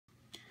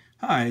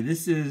Hi,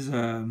 this is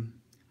the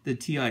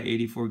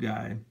TI84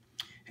 guy.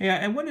 Hey,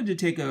 I wanted to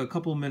take a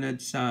couple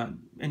minutes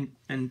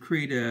and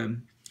create a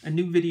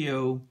new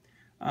video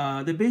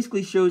that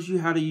basically shows you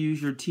how to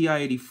use your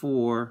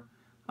TI84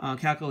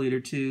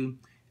 calculator to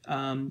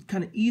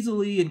kind of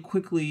easily and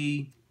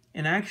quickly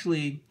and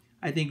actually,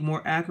 I think,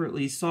 more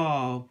accurately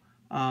solve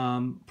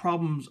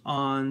problems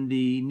on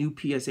the new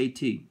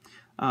PSAT.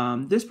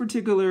 This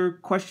particular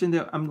question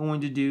that I'm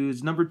going to do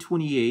is number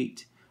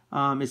 28.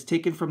 It's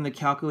taken from the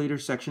calculator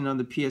section on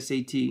the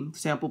PSAT,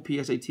 sample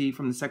PSAT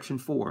from the section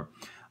 4.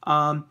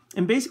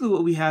 And basically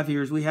what we have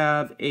here is we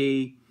have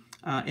a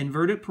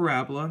inverted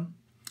parabola,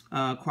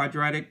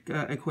 quadratic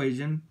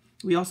equation.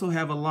 We also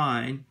have a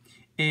line,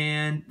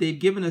 and they've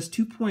given us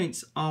 2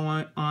 points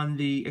on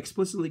the,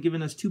 explicitly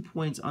given us 2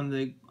 points on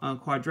the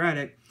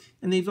quadratic,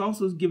 and they've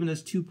also given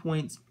us 2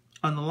 points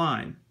on the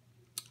line.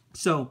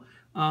 So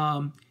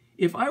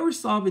if I were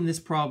solving this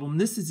problem,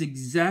 this is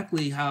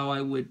exactly how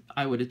I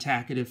would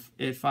attack it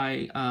if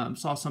I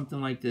saw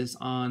something like this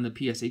on the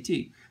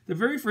PSAT. The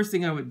very first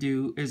thing I would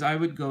do is I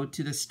would go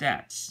to the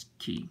stats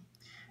key,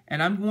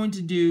 and I'm going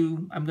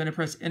to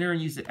press enter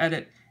and use the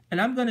edit, and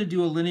I'm going to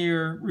do a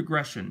linear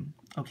regression.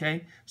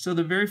 Okay, so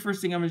the very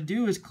first thing I'm going to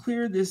do is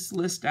clear this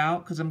list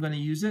out because I'm going to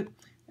use it,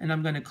 and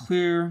I'm going to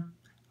clear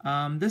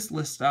this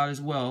list out as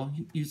well.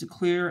 Use the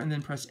clear and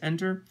then press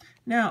enter.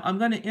 Now I'm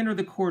going to enter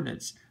the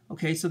coordinates.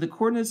 Okay, so the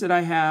coordinates that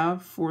I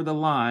have for the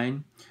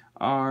line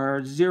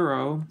are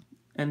 0,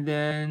 and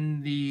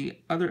then the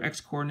other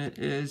x-coordinate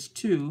is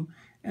 2,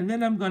 and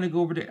then I'm going to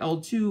go over to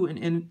L2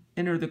 and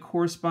enter the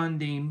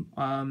corresponding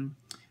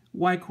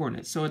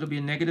y-coordinate. So it'll be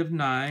a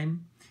 -9,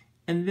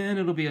 and then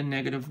it'll be a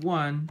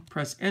 -1.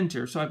 Press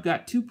enter. So I've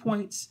got 2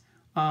 points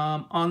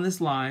on this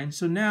line.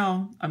 So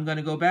now I'm going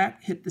to go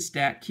back, hit the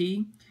stat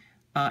key,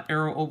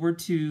 arrow over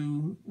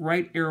to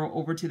right arrow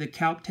over to the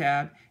calc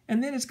tab,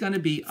 and then it's going to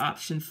be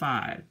option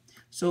 5.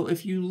 So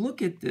if you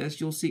look at this,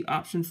 you'll see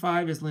option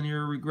 5 is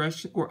linear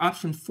regression, or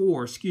option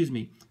 4, excuse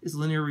me, is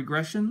linear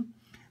regression.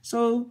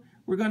 So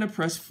we're going to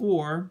press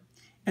 4,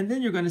 and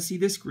then you're going to see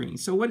this screen.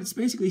 So what it's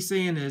basically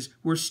saying is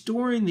we're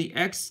storing the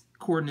x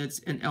coordinates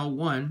in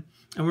L1,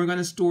 and we're going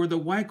to store the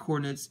y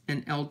coordinates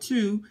in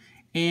L2.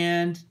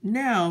 And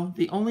now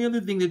the only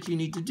other thing that you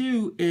need to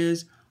do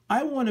is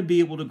I want to be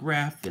able to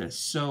graph this.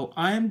 So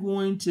I'm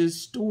going to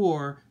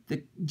store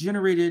the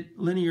generated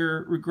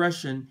linear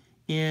regression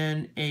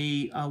in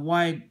a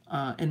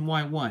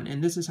y1,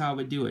 and this is how I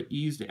would do it.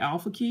 You use the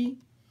alpha key,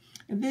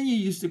 and then you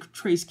use the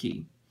trace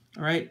key.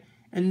 All right,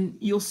 and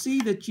you'll see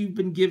that you've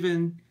been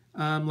given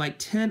like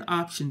 10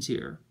 options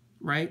here,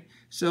 right?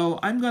 So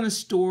I'm going to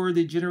store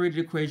the generated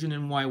equation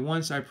in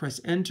y1, so I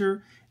press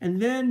enter, and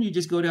then you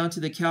just go down to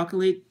the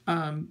calculate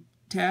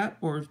tab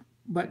or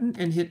button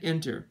and hit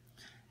enter,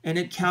 and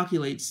it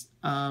calculates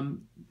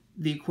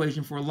the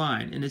equation for a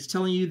line, and it's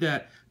telling you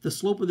that the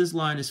slope of this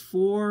line is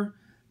 4.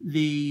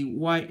 The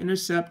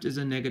y-intercept is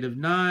a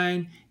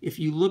 -9. If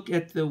you look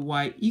at the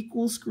y=,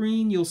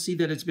 screen, you'll see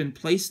that it's been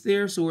placed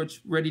there, so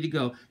it's ready to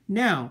go.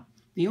 Now,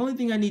 the only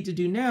thing I need to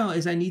do now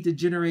is I need to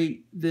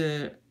generate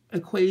the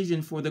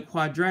equation for the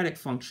quadratic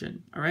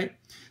function. All right.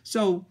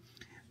 So,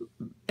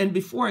 and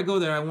before I go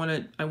there,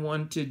 I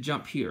want to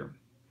jump here.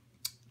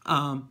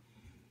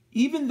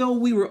 Even though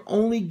we were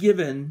only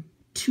given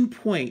 2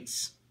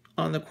 points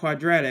on the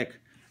quadratic,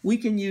 we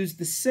can use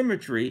the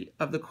symmetry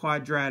of the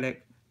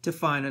quadratic to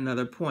find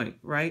another point,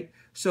 right?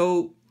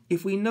 So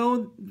if we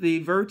know the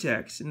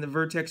vertex, and the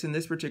vertex in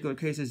this particular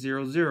case is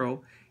 0,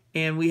 0,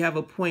 and we have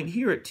a point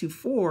here at 2,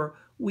 4,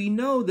 we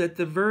know that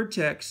the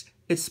vertex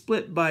is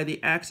split by the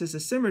axis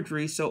of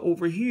symmetry, so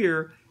over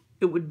here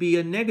it would be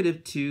a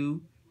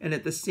 -2 and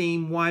at the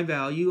same y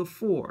value of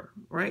 4,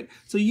 right?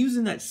 So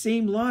using that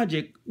same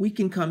logic, we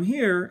can come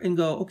here and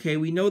go, okay,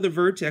 we know the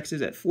vertex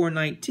is at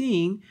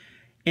 419,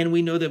 and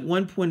we know that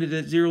one point is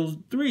at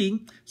 0,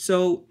 3,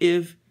 so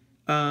if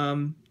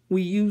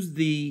we use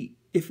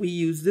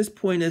this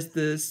point as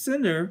the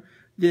center,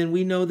 then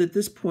we know that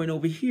this point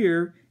over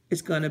here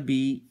is going to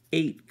be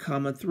 8,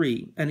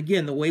 3. And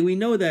again, the way we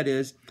know that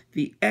is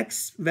the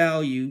x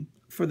value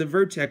for the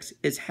vertex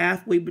is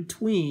halfway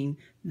between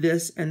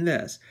this and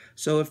this.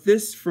 So if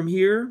this from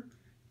here,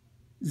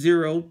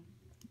 0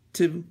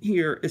 to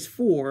here is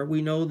 4,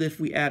 we know that if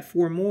we add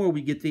 4 more,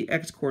 we get the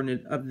x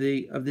coordinate of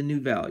the new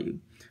value.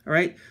 All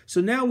right.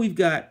 So now we've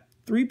got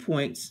 3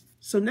 points.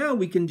 So now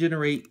we can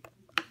generate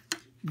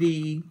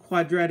the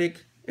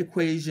quadratic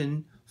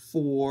equation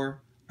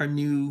for our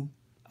new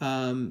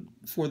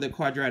for the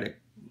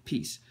quadratic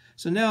piece.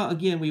 So now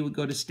again we would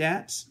go to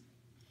stats,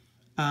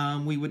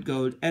 we would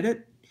go to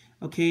edit,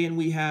 okay, and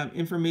we have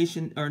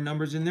information or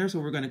numbers in there, so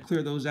we're going to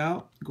clear those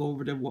out. Go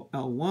over to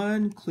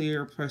L1,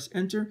 clear, press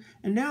enter,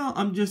 and now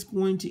I'm just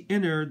going to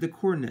enter the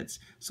coordinates.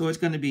 So it's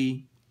going to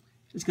be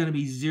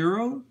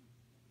 0,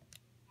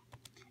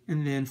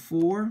 and then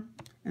 4,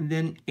 and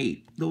then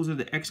 8. Those are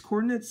the x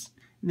coordinates.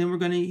 And then we're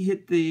going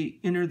to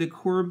enter the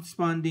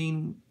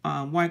corresponding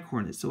y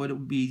coordinates. So it'll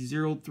be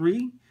 0,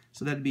 3.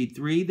 So that'd be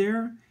 3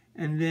 there.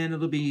 And then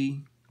it'll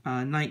be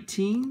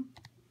 19.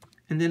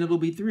 And then it'll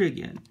be 3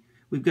 again.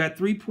 We've got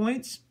 3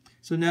 points.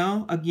 So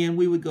now, again,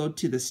 we would go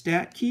to the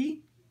Stat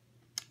key,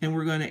 and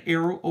we're going to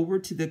arrow over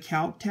to the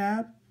Calc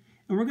tab,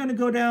 and we're going to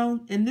go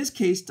down, in this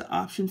case, to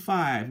option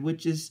 5,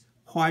 which is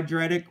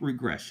quadratic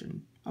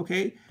regression.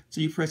 Okay,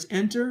 so you press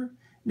enter.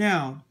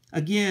 Now,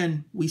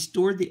 again, we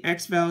stored the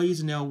x values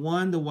in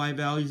L1, the y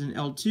values in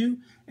L2,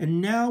 and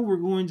now we're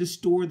going to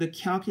store the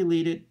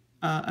calculated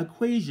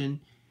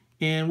equation,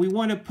 and we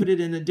want to put it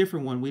in a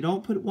different one. We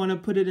don't want to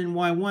put it in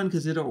y1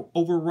 because it'll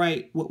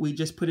overwrite what we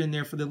just put in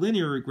there for the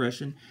linear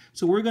regression.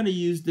 So we're going to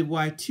use the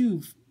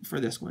y2 for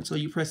this one. So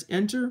you press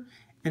enter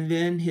and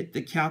then hit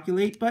the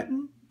calculate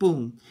button.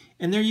 Boom.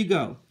 And there you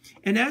go.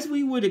 And as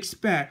we would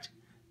expect,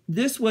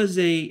 this was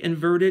a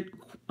inverted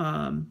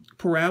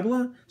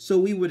parabola, so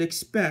we would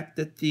expect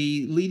that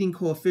the leading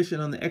coefficient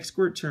on the x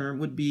squared term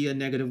would be a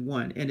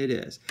 -1, and it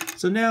is.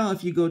 So now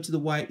if you go to the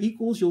y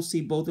equals, you'll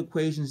see both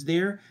equations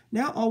there.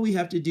 Now all we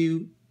have to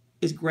do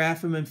is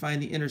graph them and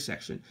find the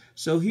intersection.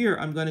 So here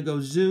I'm going to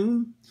go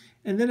zoom,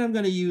 and then I'm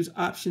going to use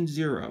option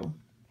 0.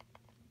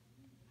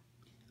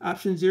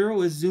 Option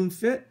 0 is zoom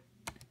fit.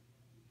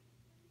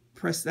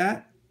 Press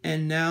that,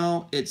 and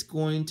now it's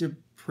going to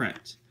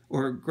print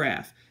or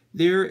graph.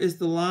 There is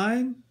the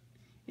line,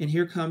 and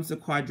here comes the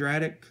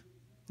quadratic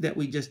that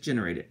we just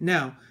generated.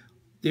 Now,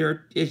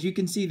 as you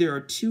can see, there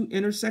are 2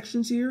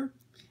 intersections here.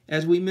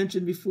 As we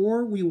mentioned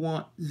before, we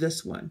want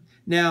this one.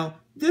 Now,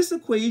 this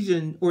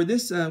equation or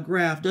this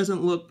graph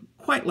doesn't look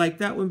quite like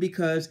that one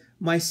because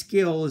my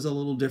scale is a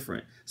little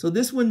different. So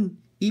this one,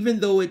 even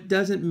though it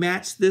doesn't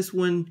match this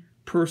one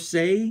per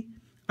se,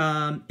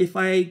 if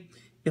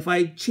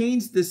I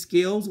change the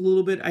scales a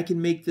little bit, I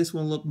can make this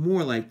one look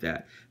more like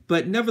that.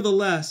 But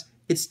nevertheless,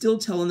 it's still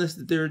telling us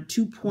that there are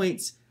 2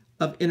 points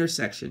of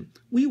intersection.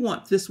 We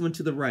want this one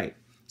to the right.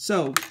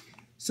 So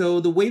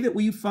the way that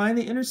we find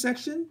the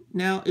intersection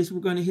now is we're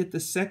going to hit the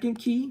second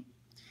key,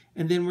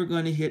 and then we're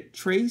going to hit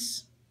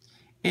trace,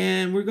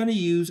 and we're going to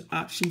use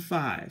option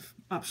 5.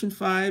 Option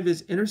 5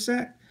 is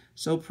intersect,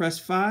 so press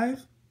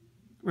 5,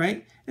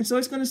 right? And so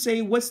it's going to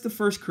say, what's the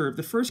first curve?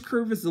 The first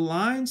curve is the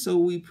line, so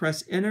we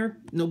press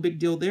enter, no big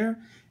deal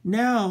there.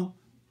 Now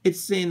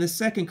it's saying the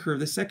second curve.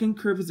 The second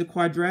curve is the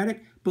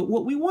quadratic, but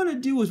what we want to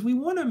do is we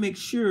want to make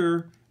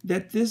sure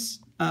that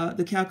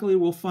the calculator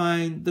will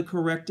find the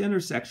correct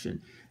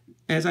intersection.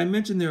 As I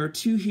mentioned, there are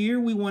 2 here.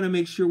 We want to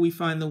make sure we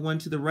find the one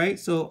to the right,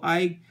 so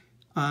I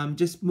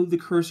just move the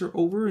cursor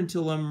over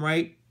until I'm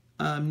right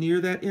near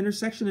that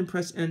intersection and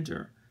press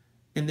enter.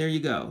 And there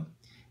you go.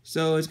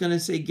 So it's going to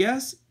say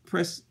guess,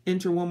 press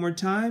enter one more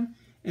time,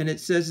 and it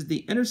says that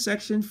the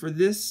intersection for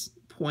this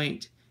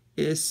point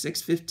is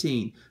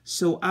 615.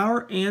 So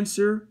our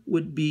answer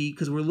would be,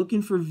 because we're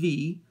looking for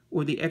v,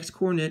 or the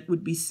x-coordinate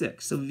would be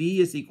 6. So v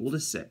is equal to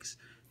 6.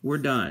 We're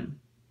done.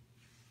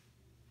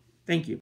 Thank you.